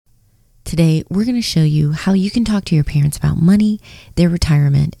Today, we're going to show you how you can talk to your parents about money, their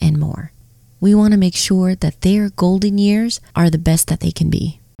retirement, and more. We want to make sure that their golden years are the best that they can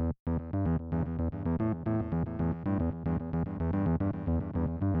be.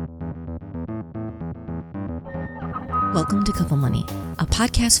 Welcome to Couple Money, a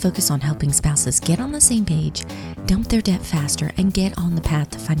podcast focused on helping spouses get on the same page, dump their debt faster, and get on the path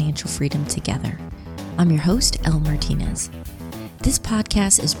to financial freedom together. I'm your host, Elle Martinez. This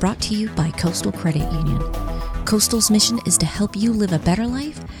podcast is brought to you by Coastal Credit Union. Coastal's mission is to help you live a better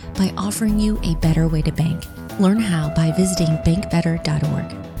life by offering you a better way to bank. Learn how by visiting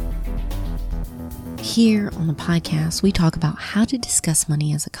bankbetter.org. Here on the podcast, we talk about how to discuss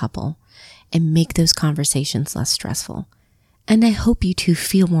money as a couple and make those conversations less stressful. And I hope you two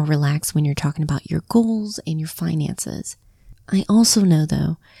feel more relaxed when you're talking about your goals and your finances. I also know,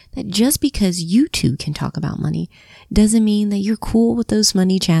 though, that just because you two can talk about money doesn't mean that you're cool with those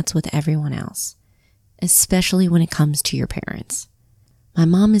money chats with everyone else, especially when it comes to your parents. My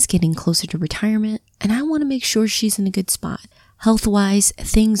mom is getting closer to retirement, and I want to make sure she's in a good spot. Health-wise,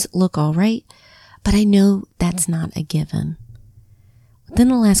 things look all right, but I know that's not a given. Within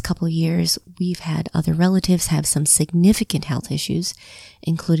the last couple of years, we've had other relatives have some significant health issues,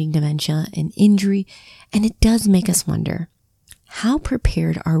 including dementia and injury, and it does make us wonder, how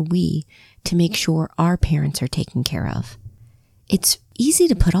prepared are we to make sure our parents are taken care of? It's easy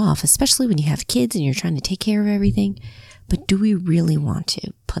to put off, especially when you have kids and you're trying to take care of everything, but do we really want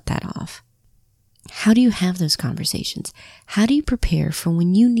to put that off? How do you have those conversations? How do you prepare for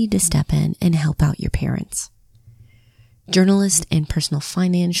when you need to step in and help out your parents? Journalist and personal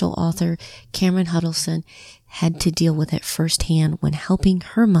financial author Cameron Huddleston had to deal with it firsthand when helping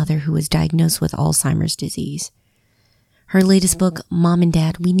her mother who was diagnosed with Alzheimer's disease. Her latest book, Mom and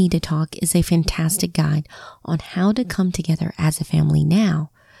Dad, We Need to Talk, is a fantastic guide on how to come together as a family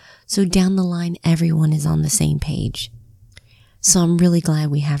now, so down the line everyone is on the same page. So I'm really glad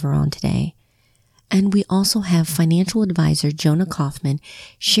we have her on today. And we also have financial advisor Jonah Kaufman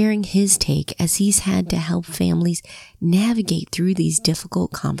sharing his take as he's had to help families navigate through these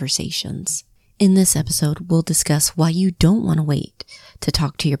difficult conversations. In this episode, we'll discuss why you don't want to wait to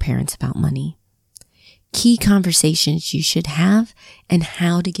talk to your parents about money, key conversations you should have, and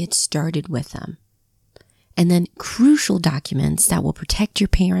how to get started with them, and then crucial documents that will protect your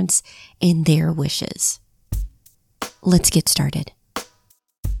parents and their wishes. Let's get started.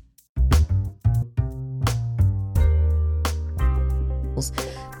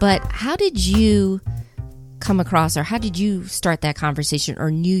 But how did you come across, or how did you start that conversation,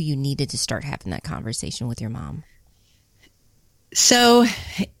 or knew you needed to start having that conversation with your mom? So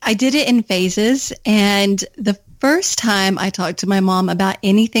I did it in phases, and the first time I talked to my mom about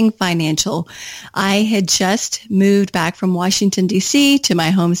anything financial, I had just moved back from Washington, D.C. to my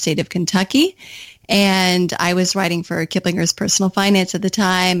home state of Kentucky, and I was writing for Kiplinger's Personal Finance at the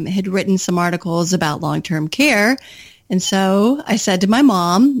time, had written some articles about long-term care. And so I said to my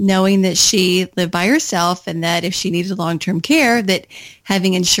mom, knowing that she lived by herself and that if she needed long-term care, that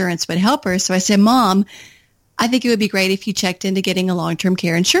having insurance would help her. So I said, Mom, I think it would be great if you checked into getting a long-term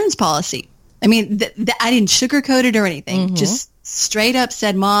care insurance policy. I mean, I didn't sugarcoat it or anything. Mm-hmm. Just straight up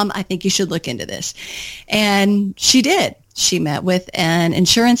said, Mom, I think you should look into this. And she did. She met with an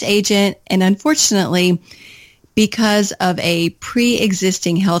insurance agent, and unfortunately, because of a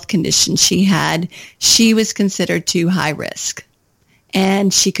pre-existing health condition she had, she was considered too high risk,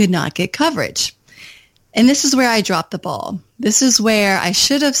 and she could not get coverage. And this is where I dropped the ball. This is where I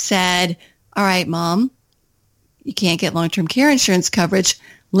should have said, all right, Mom, you can't get long-term care insurance coverage.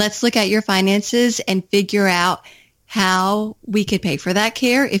 Let's look at your finances and figure out how we could pay for that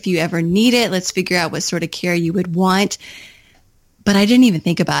care. If you ever need it, let's figure out what sort of care you would want. But I didn't even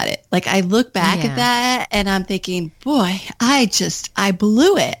think about it. Like, I look back at that and I'm thinking, boy, I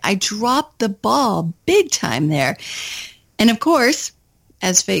blew it. I dropped the ball big time there. And of course,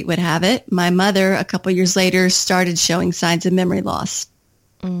 as fate would have it, my mother a couple years later started showing signs of memory loss.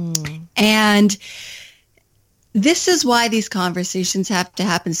 And this is why these conversations have to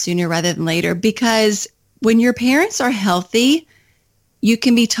happen sooner rather than later, because when your parents are healthy, you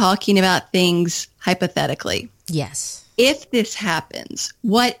can be talking about things hypothetically. Yes. If this happens,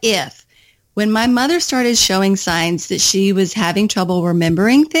 what if? When my mother started showing signs that she was having trouble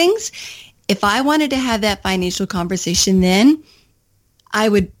remembering things, if I wanted to have that financial conversation then, I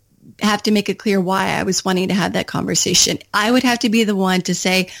would have to make it clear why I was wanting to have that conversation. I would have to be the one to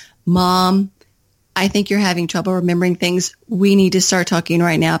say, Mom, I think you're having trouble remembering things. We need to start talking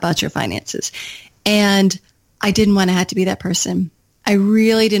right now about your finances. And I didn't want to have to be that person. I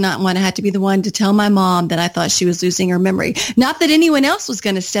really did not want to have to be the one to tell my mom that I thought she was losing her memory. Not that anyone else was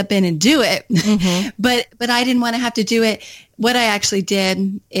going to step in and do it, but I didn't want to have to do it. What I actually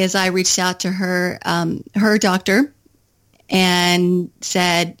did is I reached out to her doctor and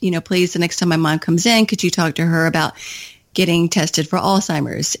said, please, the next time my mom comes in, could you talk to her about getting tested for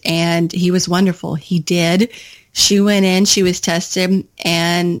Alzheimer's? And he was wonderful. He did. She went in, she was tested,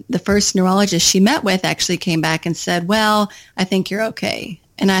 and the first neurologist she met with actually came back and said, well, I think you're okay.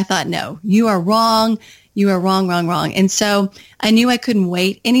 And I thought, no, you are wrong. You are wrong, wrong, wrong. And so I knew I couldn't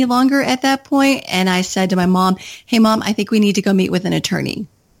wait any longer at that point. And I said to my mom, hey, Mom, I think we need to go meet with an attorney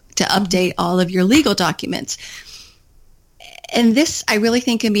to update all of your legal documents. And this, I really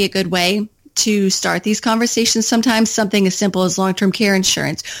think, can be a good way to start these conversations. Sometimes something as simple as long-term care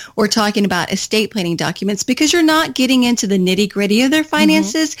insurance or talking about estate planning documents, because you're not getting into the nitty-gritty of their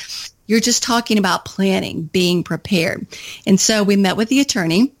finances. You're just talking about planning, being prepared. And so we met with the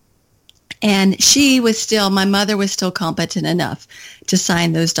attorney, and my mother was still competent enough to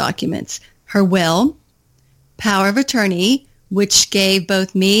sign those documents. Her will, power of attorney, which gave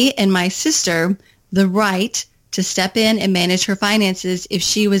both me and my sister the right to step in and manage her finances if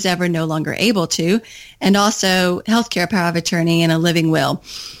she was ever no longer able to, and also healthcare power of attorney and a living will.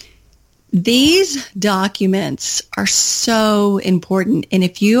 These documents are so important, and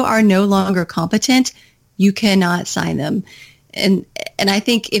if you are no longer competent, you cannot sign them. And I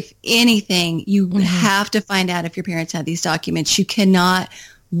think if anything, you have to find out if your parents have these documents. You cannot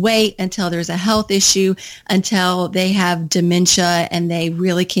wait until there's a health issue, until they have dementia and they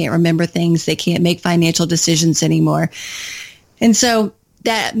really can't remember things. They can't make financial decisions anymore. And so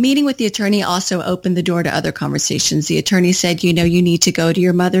that meeting with the attorney also opened the door to other conversations. The attorney said, you need to go to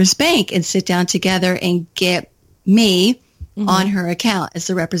your mother's bank and sit down together and get me on her account as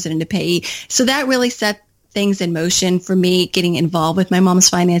the representative payee. So that really set things in motion for me getting involved with my mom's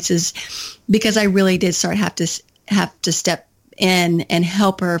finances, because I really did have to step in and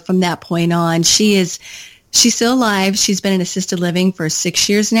help her from that point on. She's still alive. She's been in assisted living for 6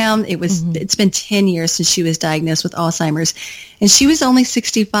 years now. It's been 10 years since she was diagnosed with Alzheimer's, and she was only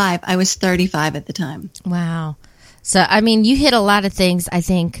 65. I was 35 at the time. Wow. So, I mean, you hit a lot of things I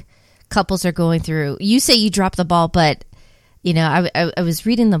think couples are going through. You say you dropped the ball, but I was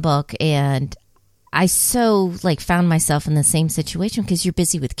reading the book, and I so found myself in the same situation, because you're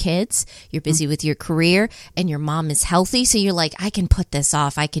busy with kids, you're busy with your career, and your mom is healthy. So you're like, I can put this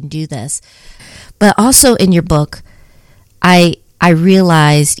off. I can do this. But also in your book, I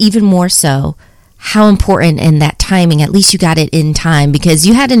realized even more so how important in that timing, at least you got it in time, because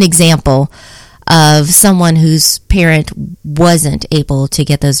you had an example of someone whose parent wasn't able to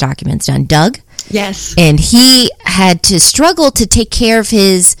get those documents done. Doug? Yes. And he had to struggle to take care of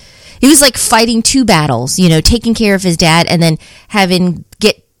it was like fighting two battles, taking care of his dad and then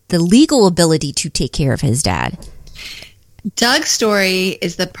get the legal ability to take care of his dad. Doug's story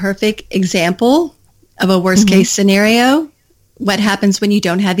is the perfect example of a worst case scenario. What happens when you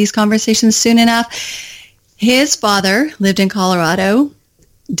don't have these conversations soon enough? His father lived in Colorado.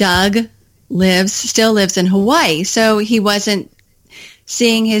 Doug still lives in Hawaii. So he wasn't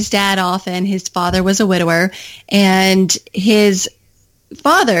seeing his dad often. His father was a widower, and his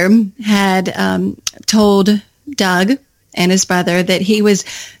father had told Doug and his brother that he was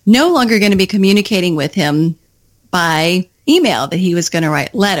no longer going to be communicating with him by email, that he was going to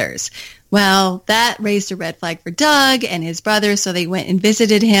write letters. Well, that raised a red flag for Doug and his brother, so they went and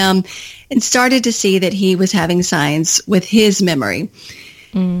visited him and started to see that he was having signs with his memory.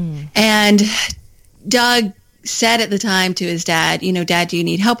 And Doug said at the time to his dad, Dad, do you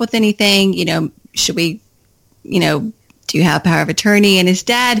need help with anything? Should we, do you have power of attorney? And his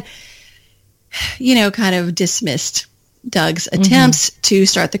dad, kind of dismissed Doug's attempts to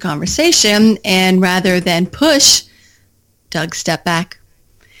start the conversation. And rather than push, Doug stepped back.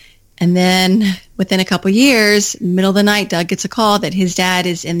 And then within a couple years, middle of the night, Doug gets a call that his dad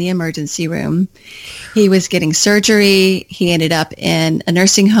is in the emergency room. He was getting surgery. He ended up in a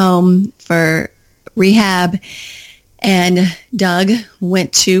nursing home for rehab. And Doug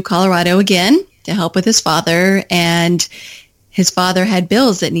went to Colorado again to help with his father, and his father had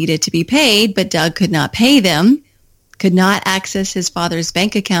bills that needed to be paid, but Doug could not pay them, could not access his father's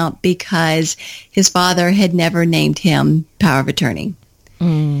bank account because his father had never named him power of attorney.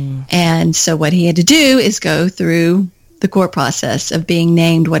 And so what he had to do is go through the court process of being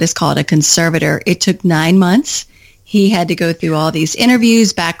named what is called a conservator. It took 9 months. He had to go through all these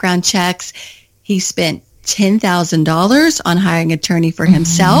interviews, background checks. He spent $10,000 on hiring an attorney for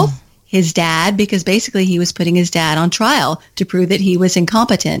himself. his dad, because basically he was putting his dad on trial to prove that he was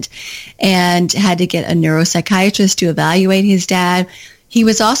incompetent, and had to get a neuropsychiatrist to evaluate his dad. He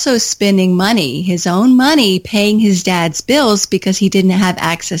was also spending money, his own money, paying his dad's bills because he didn't have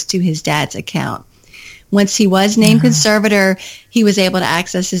access to his dad's account. Once he was named conservator, he was able to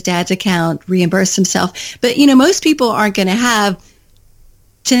access his dad's account, reimburse himself. But, most people aren't going to have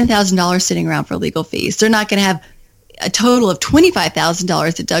 $10,000 sitting around for legal fees. They're not going to have a total of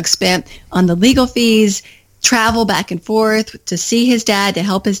 $25,000 that Doug spent on the legal fees, travel back and forth to see his dad, to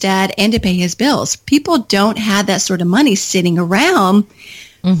help his dad, and to pay his bills. People don't have that sort of money sitting around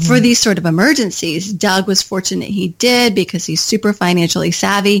for these sort of emergencies. Doug was fortunate he did because he's super financially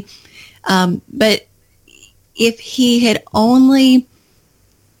savvy. But if he had only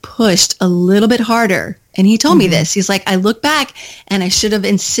pushed a little bit harder, and he told me this, he's like, I look back and I should have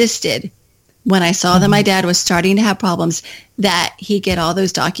insisted when I saw that my dad was starting to have problems that he get all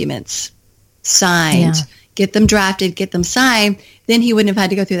those documents signed, get them drafted, get them signed. Then he wouldn't have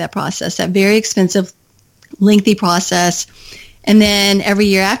had to go through that process, that very expensive, lengthy process. And then every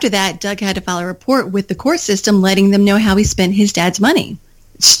year after that, Doug had to file a report with the court system letting them know how he spent his dad's money.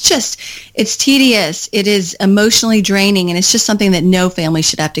 It's tedious. It is emotionally draining, and it's just something that no family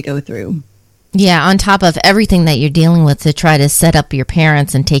should have to go through. Yeah, on top of everything that you're dealing with to try to set up your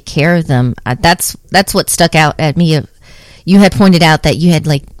parents and take care of them. That's what stuck out at me. You had pointed out that you had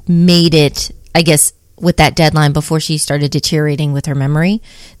made it, I guess, with that deadline before she started deteriorating with her memory,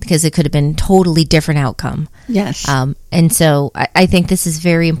 because it could have been totally different outcome. Yes. And so I think this is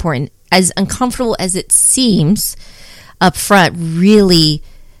very important. As uncomfortable as it seems up front, really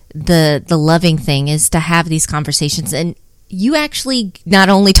the loving thing is to have these conversations. And you actually not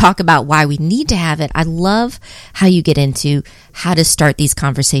only talk about why we need to have it, I love how you get into how to start these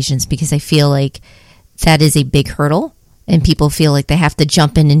conversations, because I feel like that is a big hurdle and people feel like they have to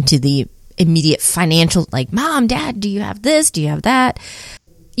jump into the immediate financial, like, Mom, Dad, do you have this? Do you have that?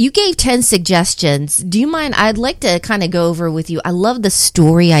 You gave 10 suggestions. Do you mind? I'd like to kind of go over with you. I love the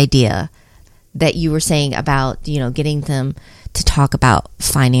story idea that you were saying about, getting them to talk about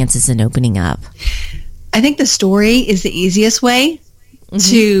finances and opening up. I think the story is the easiest way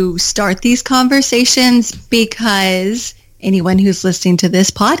to start these conversations, because anyone who's listening to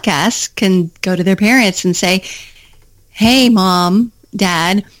this podcast can go to their parents and say, hey, Mom,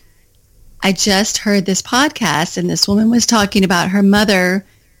 Dad, I just heard this podcast, and this woman was talking about her mother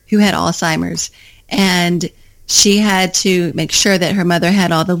who had Alzheimer's, and she had to make sure that her mother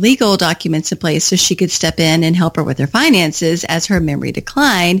had all the legal documents in place so she could step in and help her with her finances as her memory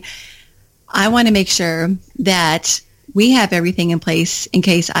declined. I want to make sure that we have everything in place in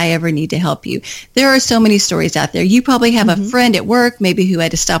case I ever need to help you. There are so many stories out there. You probably have a friend at work, maybe who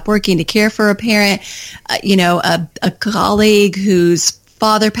had to stop working to care for a parent, a colleague whose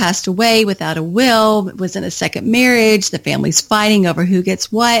father passed away without a will, was in a second marriage, the family's fighting over who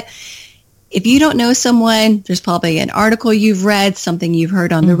gets what. If you don't know someone, there's probably an article you've read, something you've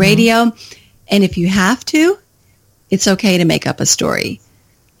heard on the radio. And if you have to, it's okay to make up a story.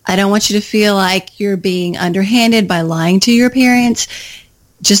 I don't want you to feel like you're being underhanded by lying to your parents.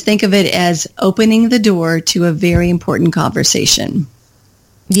 Just think of it as opening the door to a very important conversation.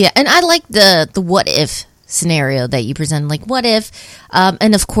 Yeah, and I like the what if scenario that you present. Like, what if,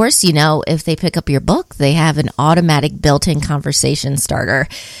 and of course, if they pick up your book, they have an automatic built-in conversation starter,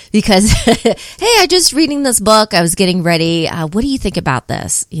 because, hey, I just reading this book, I was getting ready. What do you think about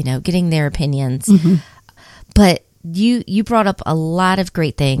this? Getting their opinions. But you brought up a lot of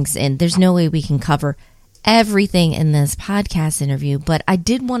great things, and there's no way we can cover everything in this podcast interview, but I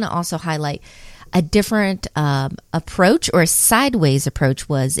did want to also highlight a different approach, or a sideways approach,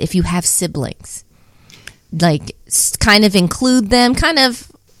 was if you have siblings, kind of include them, kind of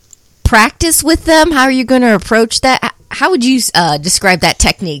practice with them. How are you going to approach that? How would you describe that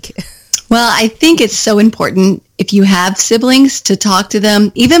technique? Well, I think it's so important, if you have siblings, to talk to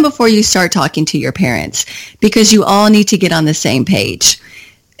them even before you start talking to your parents, because you all need to get on the same page.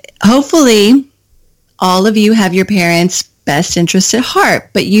 Hopefully, all of you have your parents' best interests at heart,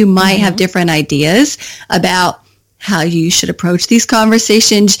 but you might have different ideas about how you should approach these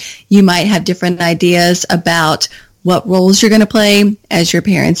conversations. You might have different ideas about what roles you're going to play as your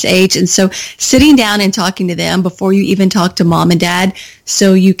parents age. And so sitting down and talking to them before you even talk to Mom and Dad,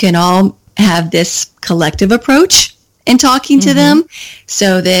 so you can all have this collective approach in talking to them,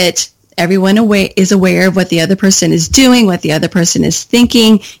 so that everyone is aware of what the other person is doing, what the other person is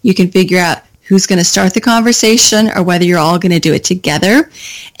thinking. You can figure out who's going to start the conversation, or whether you're all going to do it together.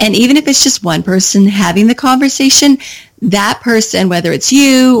 And even if it's just one person having the conversation, that person, whether it's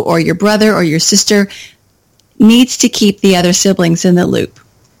you or your brother or your sister, needs to keep the other siblings in the loop.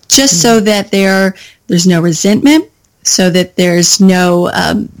 just so that there's no resentment, so that there's no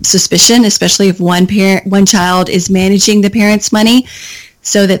suspicion, especially if one child is managing the parent's money,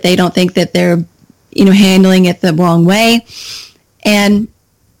 so that they don't think that they're, handling it the wrong way. And,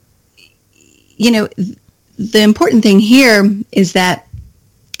 the important thing here is that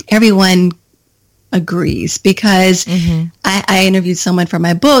everyone agrees, because I interviewed someone for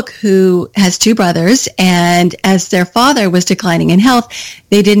my book who has two brothers, and as their father was declining in health,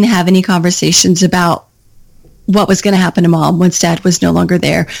 they didn't have any conversations about what was going to happen to mom once dad was no longer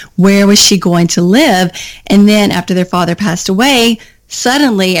there. Where was she going to live? And then after their father passed away,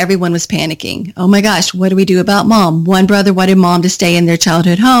 suddenly everyone was panicking. Oh my gosh, what do we do about mom? One brother wanted mom to stay in their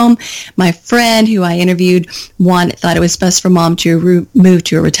childhood home. My friend who I interviewed thought it was best for mom to move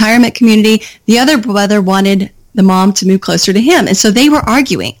to a retirement community. The other brother wanted the mom to move closer to him. And so they were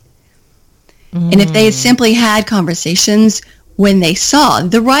arguing. And if they had simply had conversations when they saw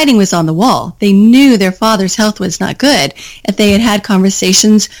the writing was on the wall, they knew their father's health was not good. If they had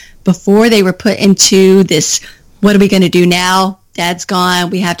conversations before they were put into this, what are we going to do now? Dad's gone,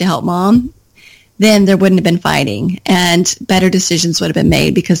 we have to help mom, then there wouldn't have been fighting, and better decisions would have been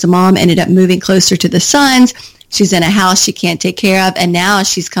made, because the mom ended up moving closer to the sons. She's in a house she can't take care of, and now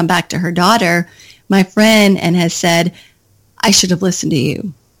she's come back to her daughter, my friend, and has said, I should have listened to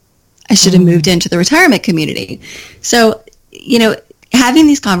you. I should have moved into the retirement community. So, having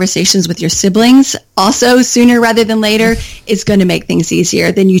these conversations with your siblings also sooner rather than later is going to make things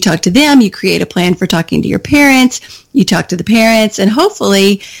easier. Then you talk to them, you create a plan for talking to your parents, you talk to the parents, and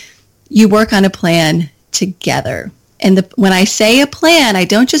hopefully you work on a plan together. And when I say a plan, I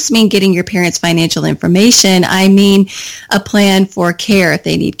don't just mean getting your parents' financial information. I mean a plan for care if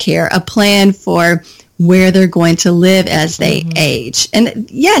they need care, a plan for where they're going to live as they age. And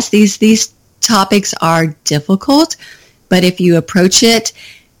yes, these topics are difficult, but if you approach it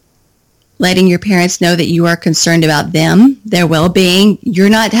letting your parents know that you are concerned about them, their well-being, you're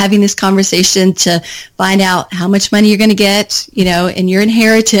not having this conversation to find out how much money you're going to get, in your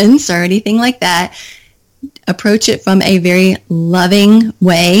inheritance or anything like that. Approach it from a very loving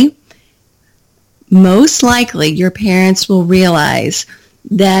way. Most likely, your parents will realize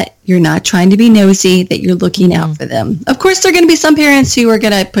that you're not trying to be nosy, that you're looking out for them. Of course, there are going to be some parents who are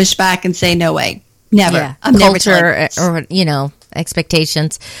going to push back and say, no way. Never. Yeah. I'm Culture or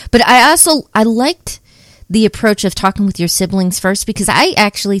expectations. But I liked the approach of talking with your siblings first, because I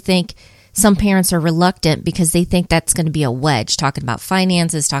actually think some parents are reluctant because they think that's going to be a wedge, talking about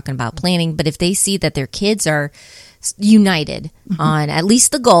finances, talking about planning. But if they see that their kids are united on at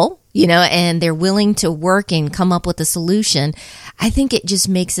least the goal, and they're willing to work and come up with a solution, I think it just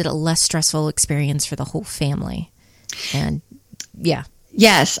makes it a less stressful experience for the whole family. And yeah.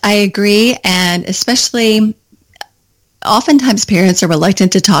 Yes, I agree. And especially oftentimes parents are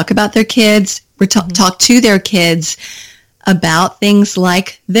reluctant to talk about their kids, or talk to their kids about things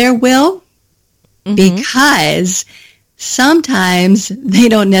like their will, because sometimes they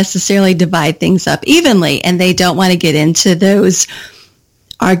don't necessarily divide things up evenly, and they don't want to get into those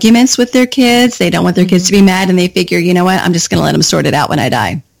arguments with their kids. They don't want their kids to be mad, and they figure, you know what, I'm just going to let them sort it out when I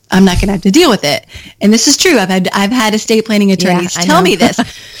die. I'm not going to have to deal with it. And this is true. I've had estate planning attorneys tell me this.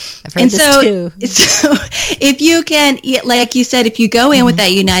 I've heard this too. So if you can, like you said, if you go in with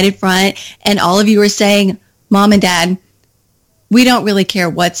that united front and all of you are saying, Mom and Dad, we don't really care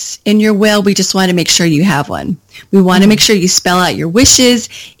what's in your will. We just want to make sure you have one. We want to make sure you spell out your wishes.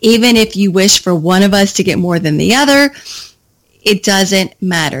 Even if you wish for one of us to get more than the other, it doesn't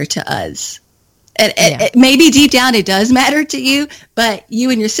matter to us. Maybe deep down it does matter to you, but you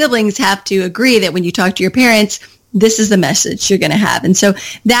and your siblings have to agree that when you talk to your parents, this is the message you're going to have. And so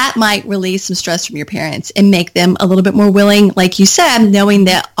that might release some stress from your parents and make them a little bit more willing, like you said, knowing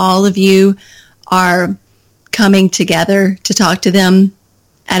that all of you are coming together to talk to them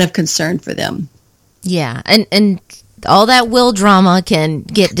out of concern for them. Yeah. And all that will drama can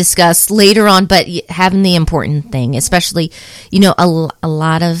get discussed later on, but having the important thing, especially, a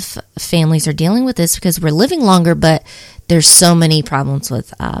lot of families are dealing with this because we're living longer, but there's so many problems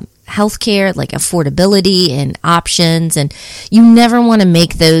with healthcare, like affordability and options. And you never want to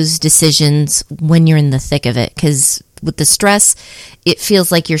make those decisions when you're in the thick of it, because with the stress, it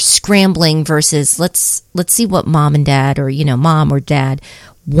feels like you're scrambling versus let's see what mom and dad, or, mom or dad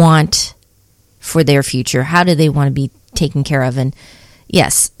want for their future. How do they want to be taken care of? And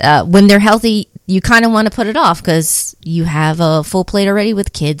yes, when they're healthy, you kind of want to put it off because you have a full plate already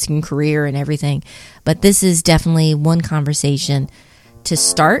with kids and career and everything. But this is definitely one conversation to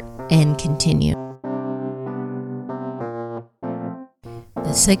start and continue.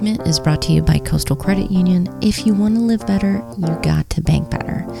 This segment is brought to you by Coastal Credit Union. If you want to live better, you got to bank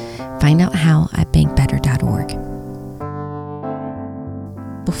better. Find out how at bankbetter.org.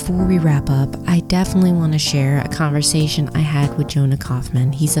 Before we wrap up, I definitely want to share a conversation I had with Jonah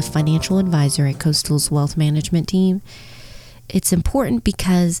Kaufman. He's a financial advisor at Coastal's wealth management team. It's important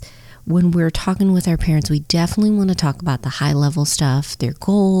because when we're talking with our parents, we definitely want to talk about the high level stuff, their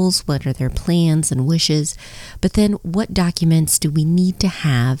goals, what are their plans and wishes, but then what documents do we need to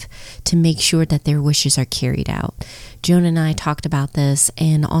have to make sure that their wishes are carried out? Jonah and I talked about this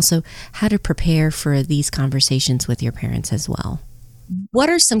and also how to prepare for these conversations with your parents as well. What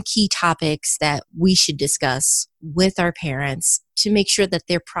are some key topics that we should discuss with our parents to make sure that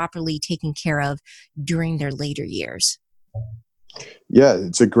they're properly taken care of during their later years? Yeah,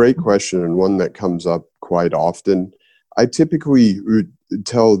 it's a great question and one that comes up quite often. I typically would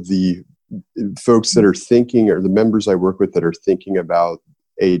tell the folks that are thinking, or the members I work with that are thinking about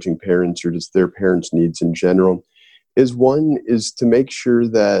aging parents or just their parents' needs in general, is to make sure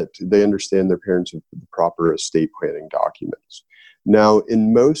that they understand their parents have the proper estate planning documents. Now,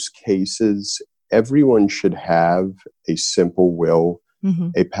 in most cases, everyone should have a simple will,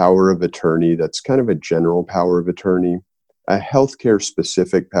 a power of attorney that's kind of a general power of attorney, a healthcare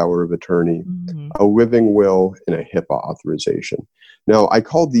specific power of attorney, a living will, and a HIPAA authorization. Now, I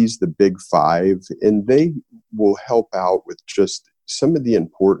call these the big five, and they will help out with just some of the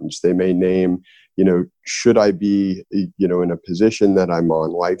importance. They may name, should I be, in a position that I'm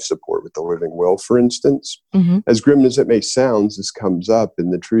on life support with the living will, for instance? As grim as it may sound, this comes up.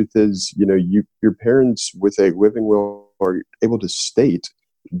 And the truth is, your parents with a living will are able to state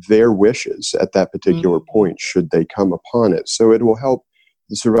their wishes at that particular point, should they come upon it. So it will help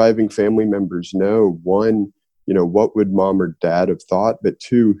the surviving family members know, one, what would mom or dad have thought? But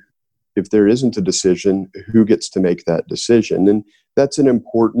two, if there isn't a decision, who gets to make that decision? And that's an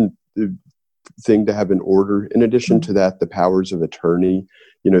important thing to have in order. In addition to that, the powers of attorney,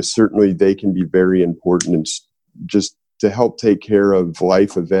 certainly they can be very important and just to help take care of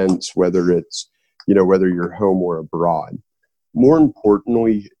life events, whether it's, whether you're home or abroad. More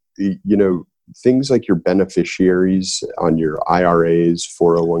importantly, things like your beneficiaries on your IRAs,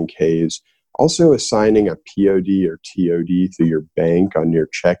 401ks, also assigning a POD or TOD through your bank on your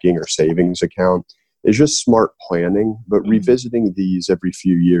checking or savings account is just smart planning, but revisiting these every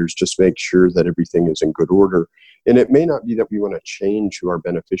few years, just make sure that everything is in good order. And it may not be that we want to change who our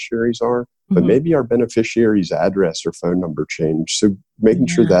beneficiaries are, but maybe our beneficiary's address or phone number changed. So making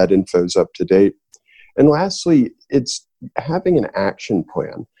sure that info's up to date. And lastly, it's having an action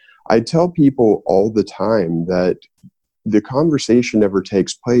plan. I tell people all the time that the conversation never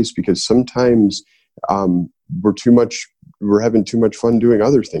takes place because sometimes we're having too much fun doing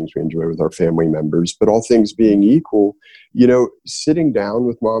other things we enjoy with our family members. But all things being equal, sitting down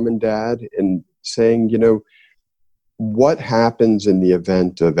with mom and dad and saying, what happens in the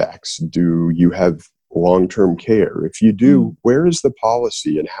event of X? Do you have long-term care? If you do, where is the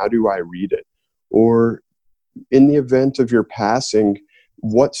policy and how do I read it? Or in the event of your passing,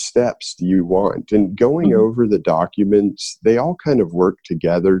 what steps do you want? And going over the documents, they all kind of work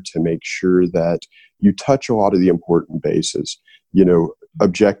together to make sure that you touch a lot of the important bases.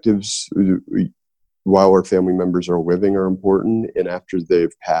 Objectives while our family members are living are important, and after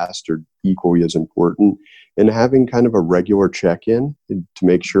they've passed are equally as important. And having kind of a regular check-in to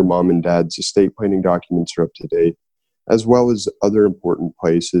make sure mom and dad's estate planning documents are up to date, as well as other important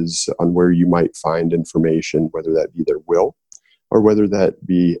places on where you might find information, whether that be their will or whether that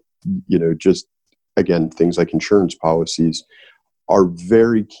be, just, again, things like insurance policies are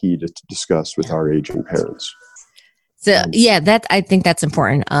very key to discuss with our aging parents. So, I think that's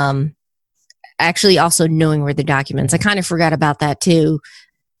important. Actually, also knowing where the documents, I kind of forgot about that too,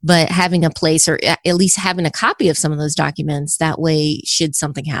 but having a place or at least having a copy of some of those documents, that way, should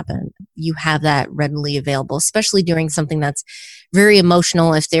something happen, you have that readily available, especially during something that's very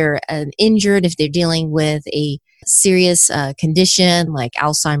emotional. If they're injured, if they're dealing with a serious condition like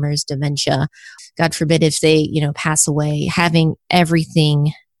Alzheimer's, dementia, God forbid, if they, pass away, having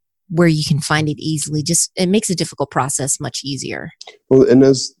everything where you can find it easily, it makes a difficult process much easier. Well, and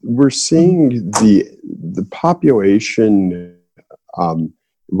as we're seeing the population,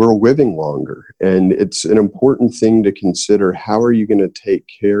 we're living longer, and it's an important thing to consider. How are you going to take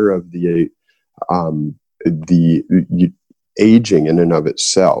care of the aging in and of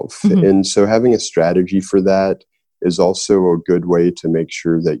itself? And so having a strategy for that is also a good way to make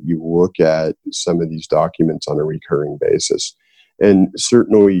sure that you look at some of these documents on a recurring basis. And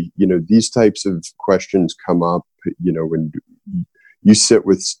certainly, these types of questions come up, when you sit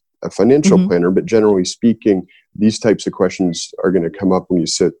with a financial planner, but generally speaking, these types of questions are going to come up when you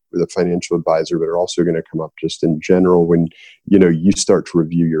sit with a financial advisor, but are also going to come up just in general when, you start to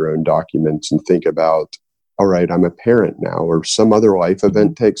review your own documents and think about, all right, I'm a parent now, or some other life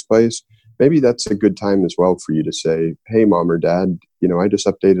event takes place. Maybe that's a good time as well for you to say, hey, mom or dad, I just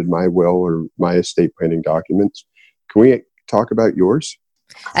updated my will or my estate planning documents. Can we talk about yours?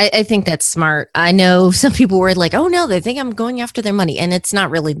 I think that's smart. I know some people were like, oh no, they think I'm going after their money. And it's not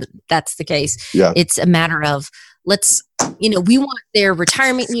really, that's the case. Yeah. It's a matter of we want their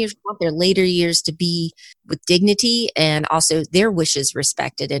retirement years, we want their later years to be with dignity and also their wishes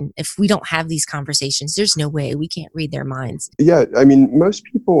respected. And if we don't have these conversations, there's no way we can't read their minds. Yeah. I mean, most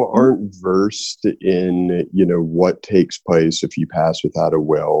people aren't versed in, what takes place if you pass without a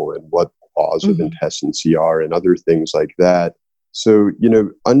will and what laws of intestacy are and other things like that. So,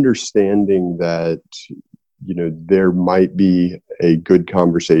 understanding that, there might be a good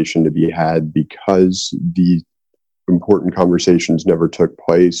conversation to be had because the important conversations never took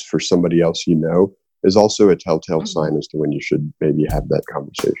place for somebody else is also a telltale sign as to when you should maybe have that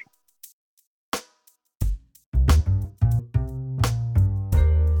conversation.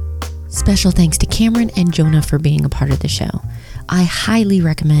 Special thanks to Cameron and Jonah for being a part of the show. I highly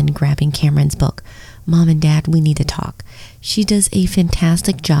recommend grabbing Cameron's book, Mom and Dad, We Need to Talk. She does a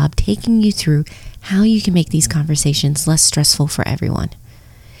fantastic job taking you through how you can make these conversations less stressful for everyone.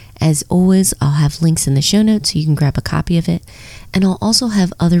 As always, I'll have links in the show notes so you can grab a copy of it. And I'll also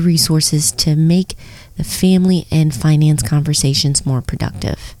have other resources to make the family and finance conversations more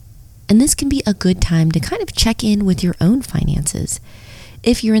productive. And this can be a good time to kind of check in with your own finances.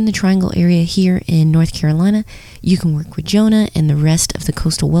 If you're in the Triangle area here in North Carolina, you can work with Jonah and the rest of the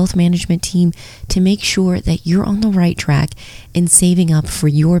Coastal Wealth Management team to make sure that you're on the right track in saving up for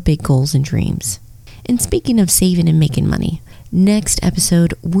your big goals and dreams. And speaking of saving and making money, next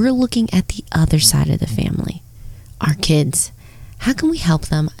episode, we're looking at the other side of the family, our kids. How can we help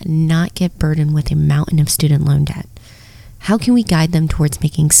them not get burdened with a mountain of student loan debt? How can we guide them towards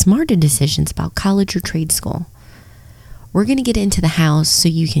making smarter decisions about college or trade school? We're going to get into the house so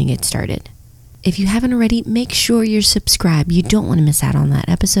you can get started. If you haven't already, make sure you're subscribed. You don't want to miss out on that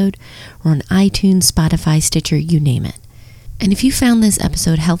episode. We're on iTunes, Spotify, Stitcher, you name it. And if you found this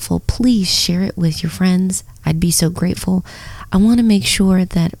episode helpful, please share it with your friends. I'd be so grateful. I want to make sure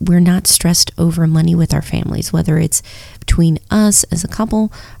that we're not stressed over money with our families, whether it's between us as a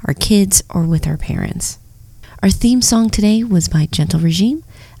couple, our kids, or with our parents. Our theme song today was by Gentle Regime,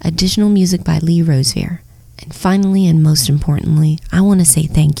 additional music by Lee Rosevere. And finally, and most importantly, I want to say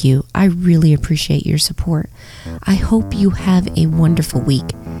thank you. I really appreciate your support. I hope you have a wonderful week.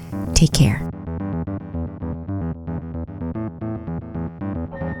 Take care.